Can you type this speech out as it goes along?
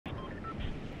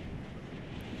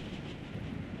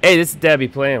Hey, this is Debbie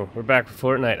playing. We're back with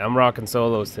Fortnite. I'm rocking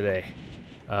solos today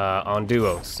on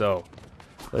duos, so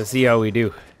let's see how we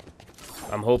do.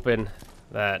 I'm hoping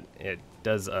that it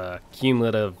does a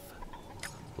cumulative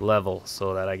level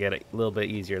so that I get a little bit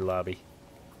easier lobby.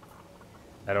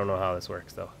 I don't know how this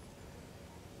works though.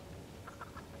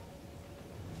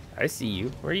 I see you.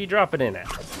 Where are you dropping in at?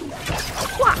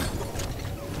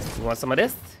 You want some of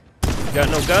this? You got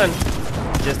no gun.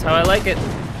 Just how I like it.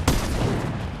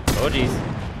 Oh geez.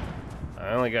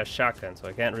 I only got shotgun, so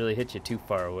I can't really hit you too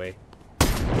far away.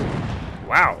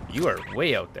 Wow, you are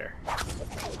way out there.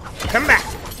 Come back!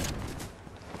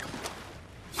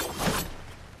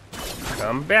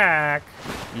 Come back!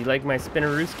 You like my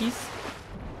spinnerooskies?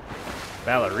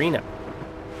 Ballerina.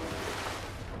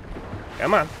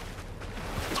 Come on.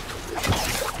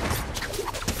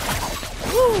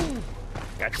 Woo!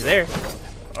 Got you there.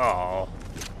 Oh.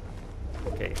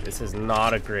 Okay, this is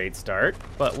not a great start,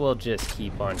 but we'll just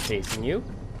keep on chasing you.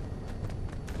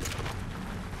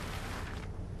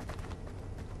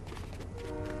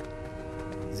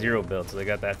 Zero build, so they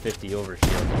got that 50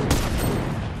 overshield.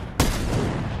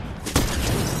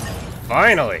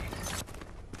 Finally!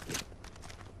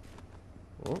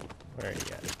 Oh, where are you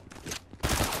at?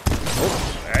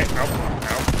 Oh, alright, ow,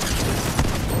 ow.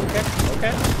 Okay,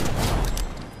 okay.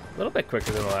 A little bit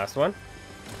quicker than the last one.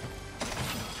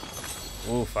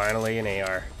 Ooh, finally an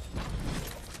AR.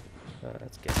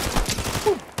 That's good.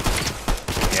 Woo.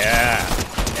 Yeah,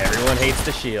 everyone hates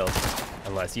the shield,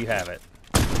 unless you have it.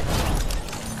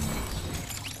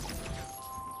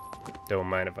 Don't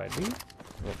mind if I do.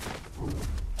 Oh.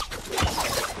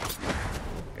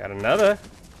 Got another.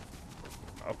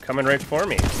 Oh, coming right for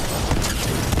me.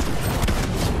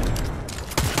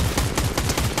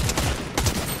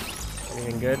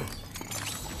 Anything good?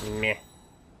 Meh.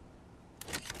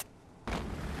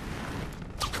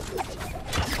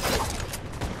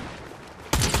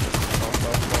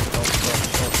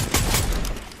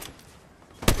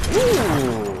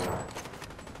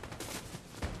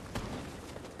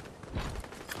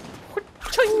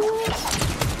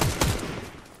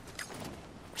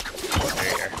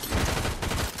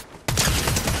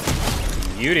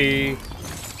 Beauty.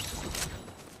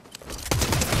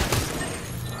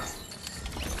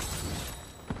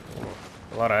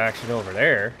 A lot of action over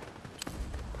there.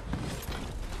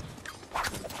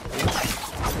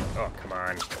 Oh, come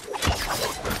on.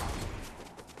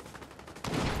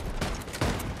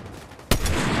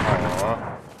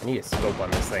 Aw, I need a scope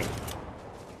on this thing.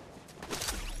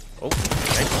 Oh,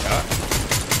 nice shot.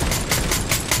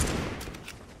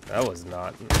 That was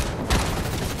not.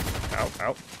 Ow,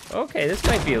 ow. Okay, this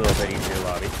might be a little bit easier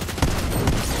lobby.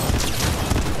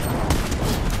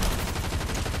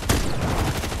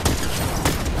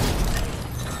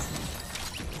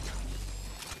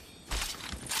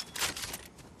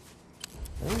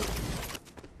 Ooh.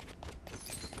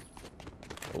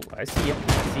 Oh, I see ya. I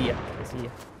see ya. I see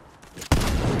ya.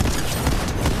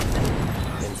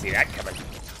 Didn't see that coming.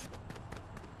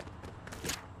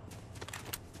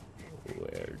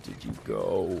 Where did you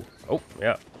go? Oh,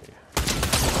 yeah.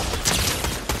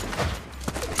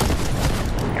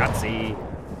 Gotsy.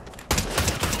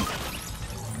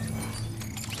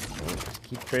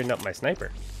 Keep trading up my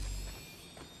sniper.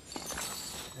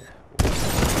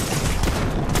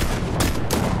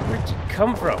 Where'd you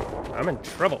come from? I'm in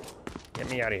trouble. Get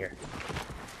me out of here.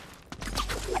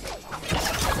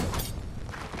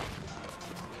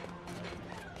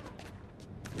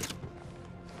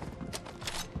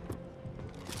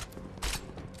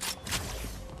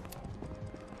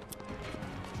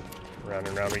 Round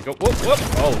and round we go. Whoop, whoop.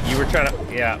 Oh, you were trying to.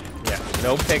 Yeah, yeah.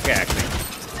 No pickaxing.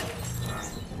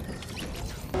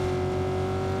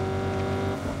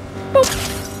 Boop.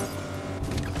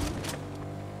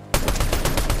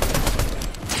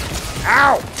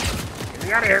 Ow! Get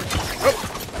me out of here. Whoop.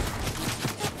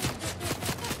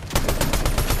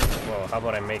 Well, how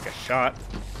about I make a shot?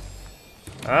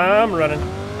 I'm running.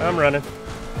 I'm running.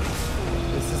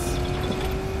 This is.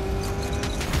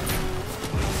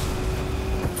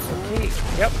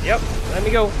 Yep, yep. Let me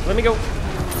go. Let me go.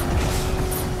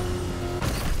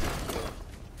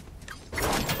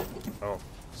 Oh,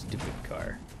 stupid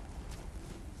car.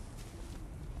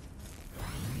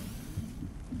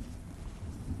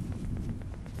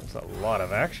 There's a lot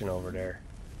of action over there.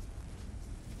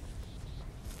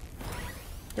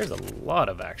 There's a lot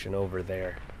of action over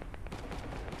there.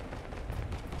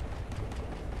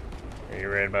 Are you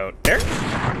right about there?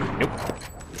 Nope.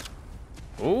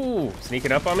 Ooh,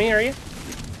 sneaking up on me, are you?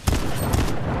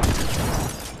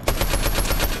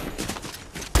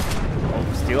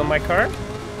 Oh, stealing my car?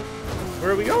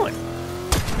 Where are we going?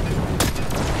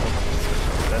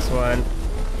 This one.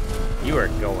 You are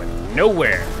going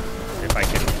nowhere. If I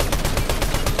can.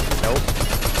 Nope.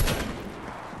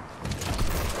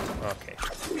 Okay.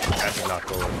 That did not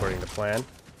go according to plan.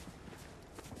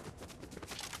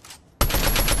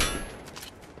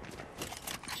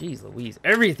 Jeez Louise.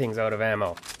 Everything's out of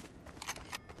ammo.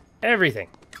 Everything.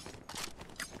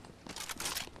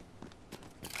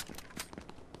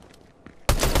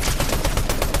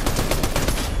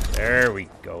 There we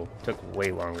go. Took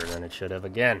way longer than it should have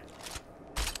again.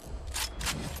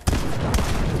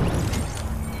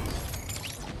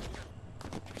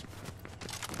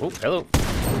 Oh, hello.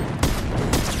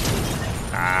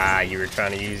 Ah, you were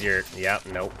trying to use your... Yep,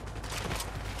 nope.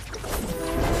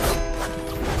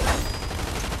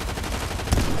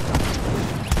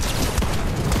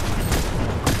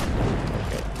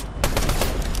 Okay.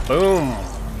 Boom.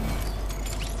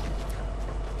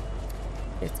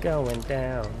 It's going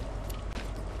down.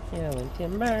 Yelling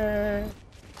timber.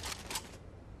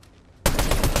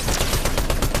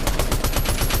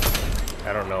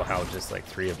 I don't know how just like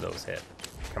 3 of those hit.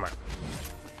 Come on.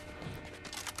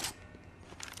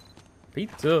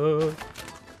 Pizza.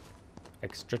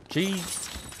 Extra cheese.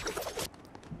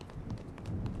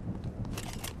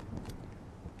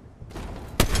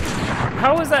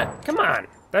 How was that? Come on.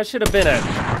 That should have been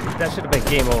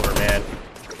game over, man.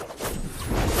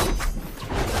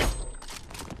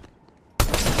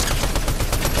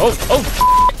 Oh.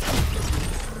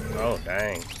 Oh,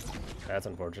 dang. That's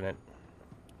unfortunate.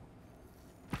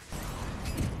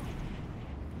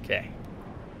 Okay.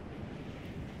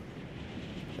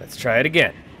 Let's try it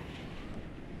again.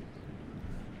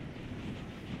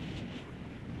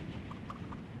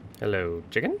 Hello,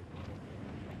 chicken?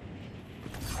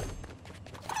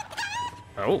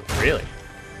 Oh, really?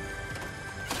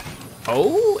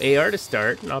 Oh, AR to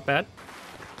start. Not bad.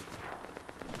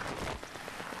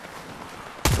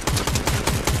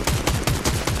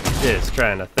 Just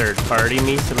trying to third party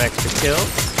me some extra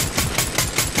kills.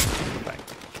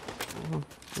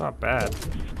 Not bad.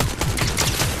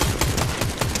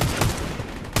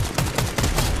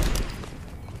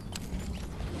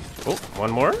 Oh, one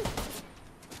more.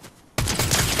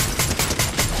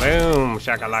 Boom,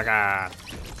 shakalaka.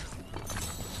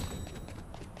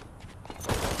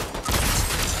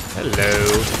 Hello.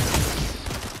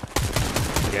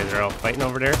 You guys are all fighting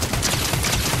over there?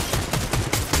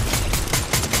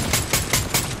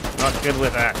 Not good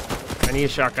with that. I need a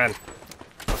shotgun.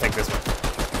 I'll take this one.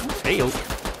 Hey-o.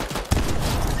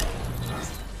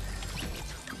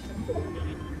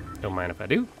 Don't mind if I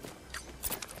do.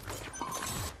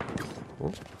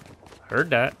 Oh, heard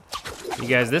that. You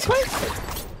guys this way?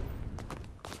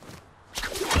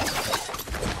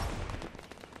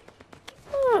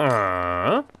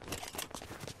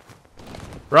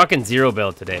 Rocking 0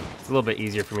 build today. It's a little bit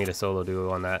easier for me to solo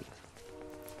duo on that.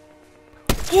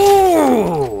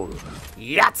 Ooh!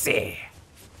 Yahtzee!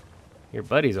 Your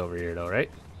buddy's over here though, right?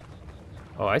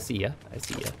 Oh, I see ya. I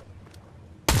see ya.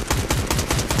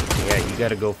 Yeah, you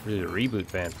gotta go through the reboot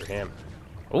van for him.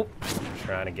 Oh,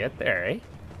 trying to get there, eh?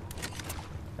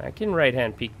 I can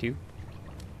right-hand peek too.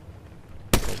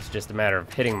 It's just a matter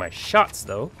of hitting my shots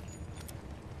though.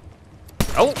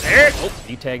 Oh, there! Oh,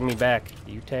 you tagged me back.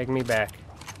 You tagged me back.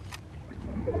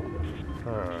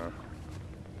 Huh.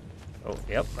 Oh,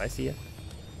 yep, I see ya.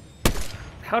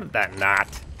 How did that not?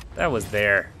 That was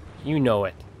there. You know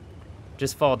it.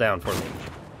 Just fall down for me.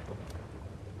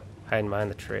 Hide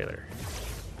behind the trailer.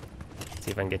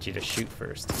 See if I can get you to shoot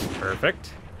first.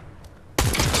 Perfect.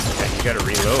 Okay, you gotta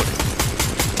reload.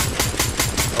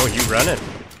 Oh, you running.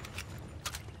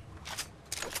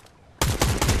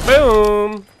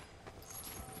 Boom!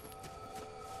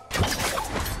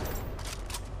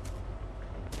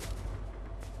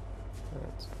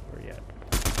 Where you at?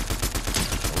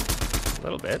 A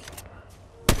little bit.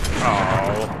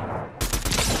 Oh,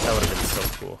 that would have been so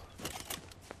cool.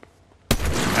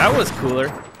 That was cooler.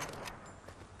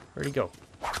 Where'd he go?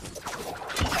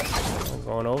 Oh,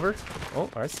 going over? Oh,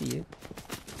 I see you.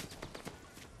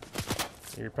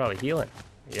 You're probably healing.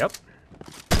 Yep.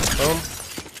 Boom.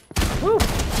 Woo!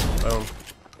 Boom.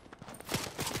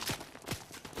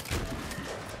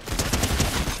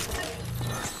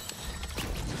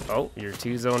 Oh, you're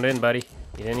 2 zoned in, buddy.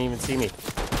 You didn't even see me.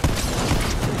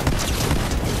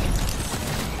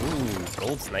 Ooh,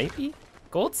 gold snipey?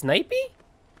 Gold snipey?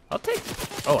 I'll take.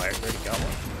 Oh, I already got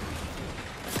one.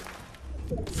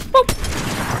 Boop.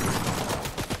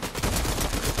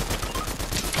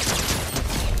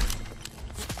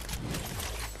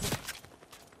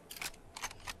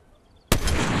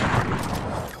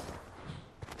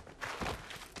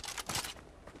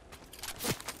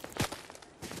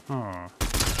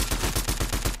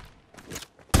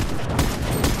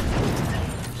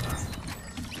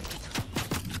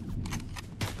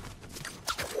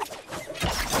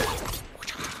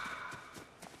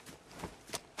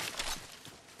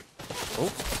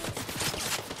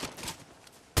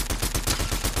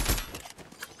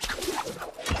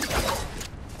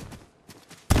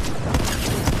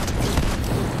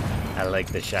 like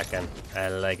the shotgun. I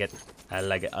like it. I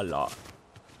like it a lot.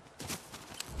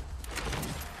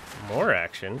 More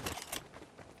action.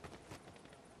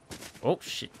 Oh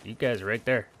shit, you guys are right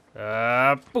there.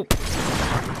 Boop.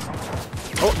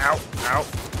 Oh, ow, ow.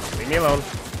 Leave me alone.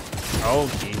 Oh,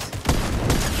 jeez.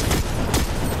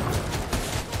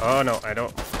 Oh no, I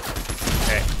don't.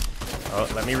 Okay. Oh,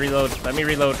 let me reload. Let me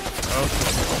reload.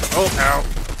 Oh, ow.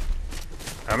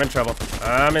 I'm in trouble.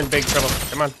 I'm in big trouble.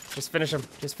 Come on, just finish him.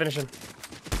 Just finish him.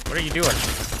 What are you doing?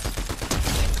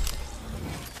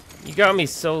 You got me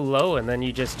so low and then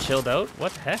you just chilled out?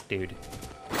 What the heck, dude?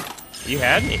 You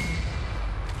had me.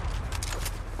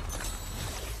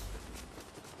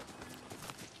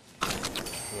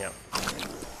 Yep.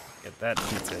 Get that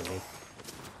pizza in me.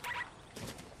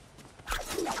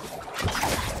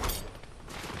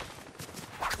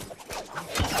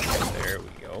 There we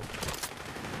go.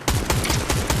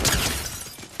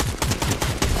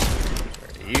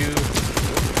 Where are you?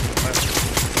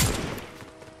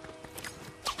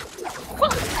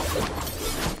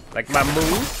 Like my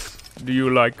moves? Do you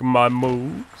like my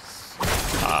moves?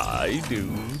 I do.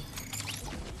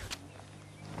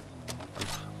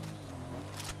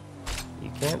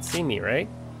 You can't see me, right?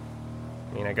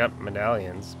 I mean, I got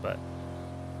medallions, but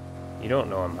you don't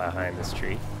know I'm behind this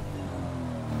tree.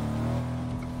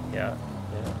 Yeah,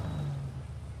 yeah.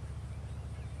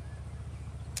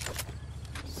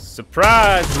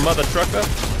 Surprise, mother trucker!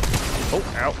 Oh,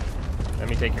 ow. Let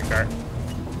me take your car.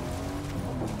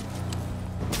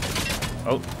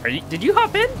 Oh, did you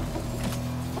hop in?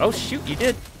 Oh shoot, you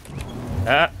did.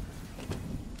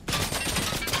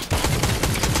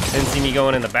 Didn't see me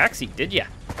going in the backseat, did ya?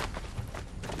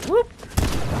 Whoop.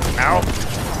 Ow.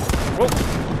 Whoop.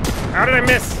 How did I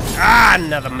miss? Ah,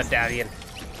 another medallion.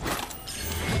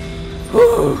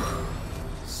 Whew.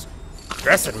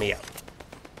 Stressing me out.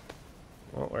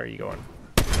 Oh, where are you going?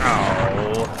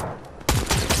 Oh.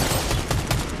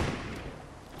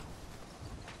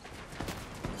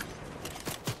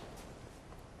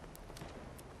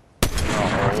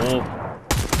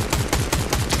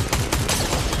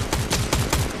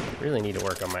 Really need to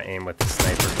work on my aim with the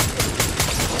sniper.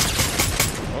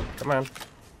 Oh, come on.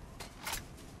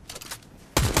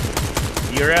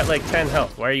 You're at like 10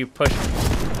 health. Why are you pushing?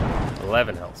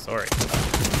 11 health, sorry.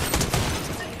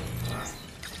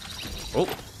 Oh,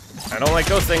 I don't like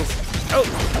those things. Oh!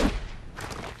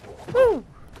 Woo!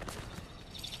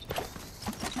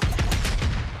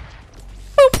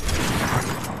 Boop!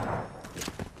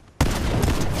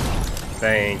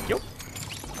 Thank you.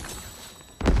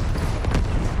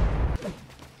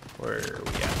 Where are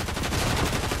we at?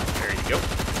 There you go.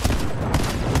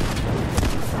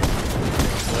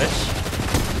 Glitch.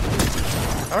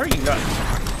 How are you not?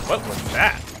 What was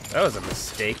that? That was a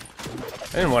mistake.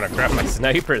 I didn't want to grab my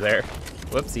sniper there.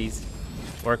 Whoopsies.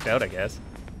 Worked out, I guess.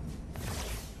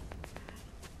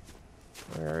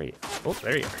 Where are you? Oh,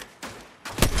 there you are.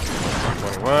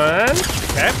 21.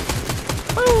 Okay.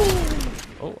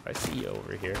 Oh, I see you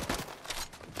over here.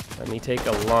 Let me take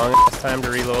a long time to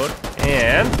reload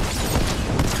and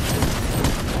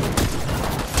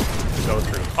go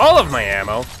through all of my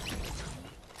ammo.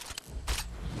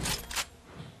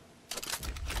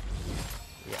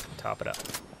 Yeah, top it up.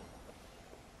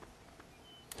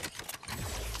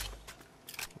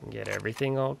 Get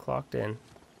everything all clocked in.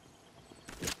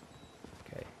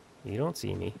 Okay, you don't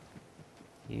see me.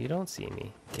 You don't see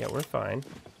me. Yeah, we're fine.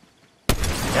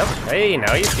 Yep, hey,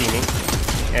 now you see me.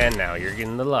 And now you're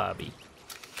in the lobby.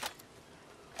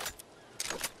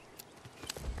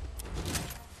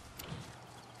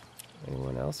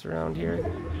 Anyone else around here?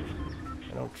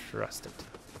 I don't trust it.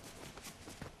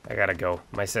 I gotta go.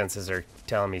 My senses are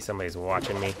telling me somebody's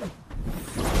watching me.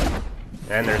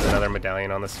 And there's another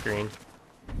medallion on the screen.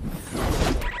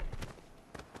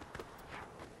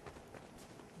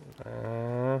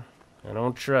 I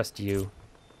don't trust you.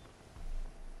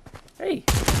 Hey!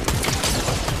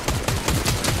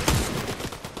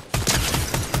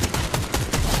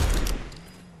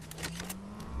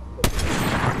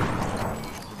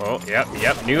 Oh,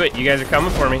 yep, knew it. You guys are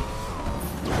coming for me.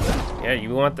 Yeah, you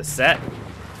want the set.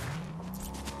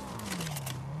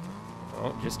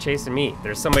 Oh, just chasing me.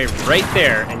 There's somebody right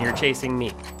there, and you're chasing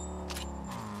me.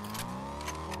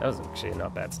 That was actually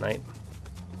not bad snipe.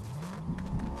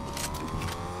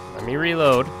 Let me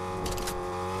reload.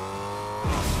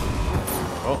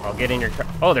 Oh, I'll get in your car.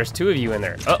 Oh, there's two of you in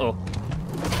there. Uh-oh.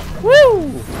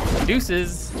 Woo!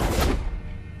 Deuces.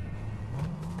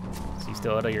 So you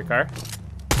still out of your car?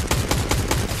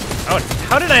 Oh,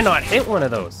 how did I not hit one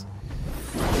of those?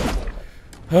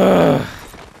 Okay,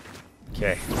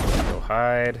 go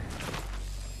hide.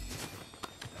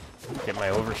 Get my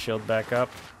overshield back up.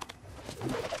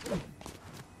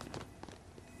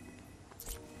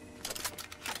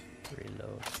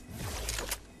 Reload.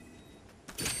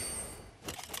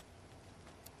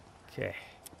 Okay.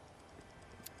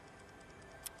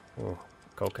 Oh,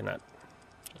 coconut.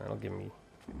 That'll give me...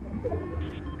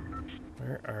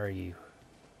 Where are you?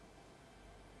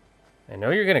 I know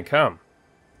you're gonna come.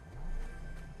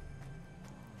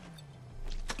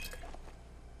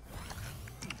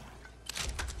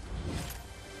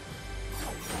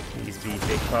 Please be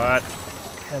big pot.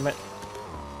 Damn it.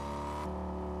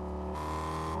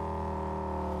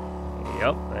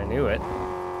 Yep, I knew it.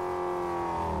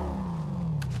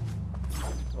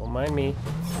 Don't mind me.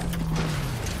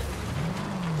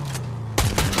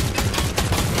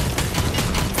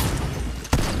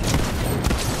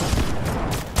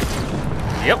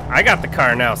 Yep, I got the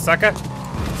car now, sucker.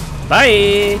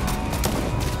 Bye!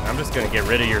 I'm just gonna get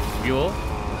rid of your fuel.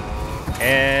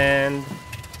 And...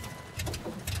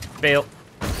 bail.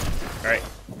 Alright.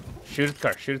 Shoot at the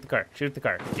car, shoot at the car, shoot at the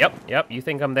car. Yep, you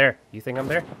think I'm there. You think I'm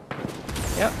there?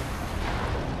 Yep.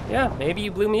 Yeah, maybe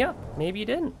you blew me up. Maybe you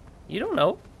didn't. You don't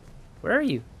know. Where are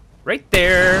you? Right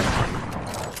there.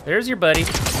 There's your buddy.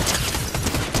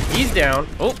 He's down.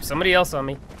 Oh, somebody else on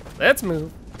me. Let's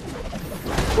move.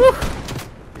 Whew.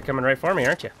 You're coming right for me,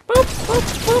 aren't you? Boop, boop,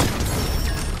 boop.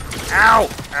 Ow,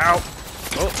 ow.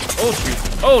 Oh, shoot.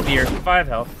 Oh, dear. 5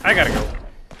 health. I gotta go.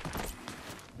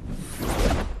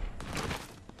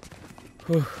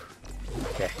 Whew.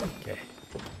 Okay.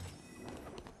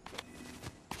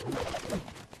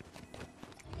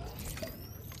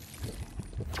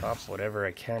 Pop whatever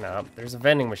I can up. There's a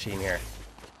vending machine here.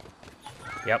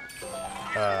 Yep.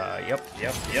 Yep.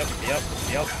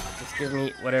 Just give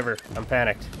me whatever. I'm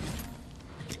panicked.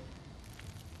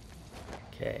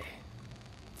 Okay.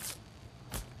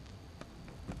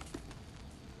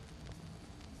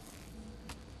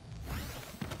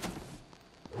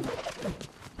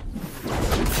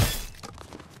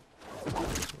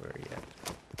 Where are you at?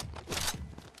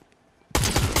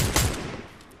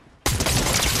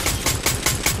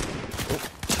 Oh,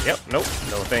 yep, nope,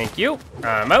 no thank you.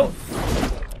 I'm out.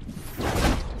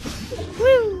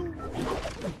 Woo!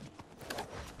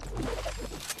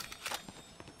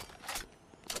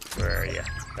 Where are you?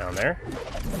 Down there?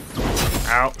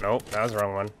 Ow, nope, that was the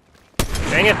wrong one.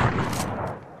 Dang it!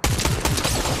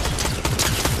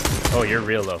 Oh, you're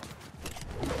real low.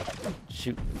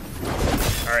 Shoot.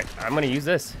 Alright, I'm gonna use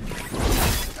this.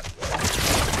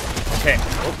 Okay,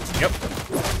 oh, yep.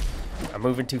 I'm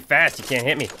moving too fast, you can't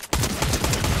hit me.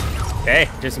 Okay,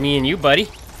 just me and you, buddy.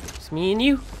 Just me and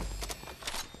you.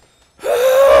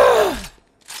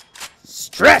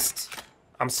 Stressed!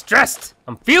 I'm stressed!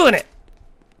 I'm feeling it!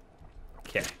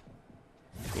 Okay.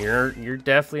 You're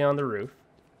definitely on the roof.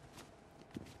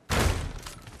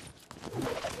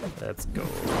 Let's go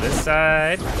this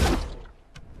side.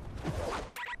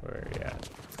 Where are you at?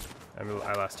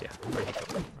 I lost you. Where'd you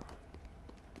go?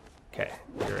 Okay,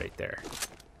 you're right there.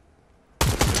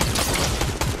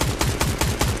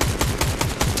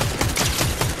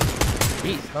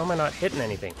 Jeez, how am I not hitting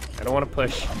anything? I don't want to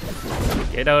push.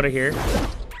 Get out of here.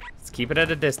 Let's keep it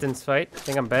at a distance fight. I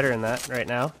think I'm better than that right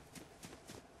now.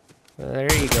 Well,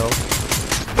 there you go.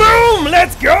 Boom!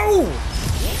 Let's go!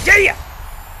 Yeah!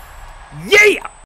 Yeah!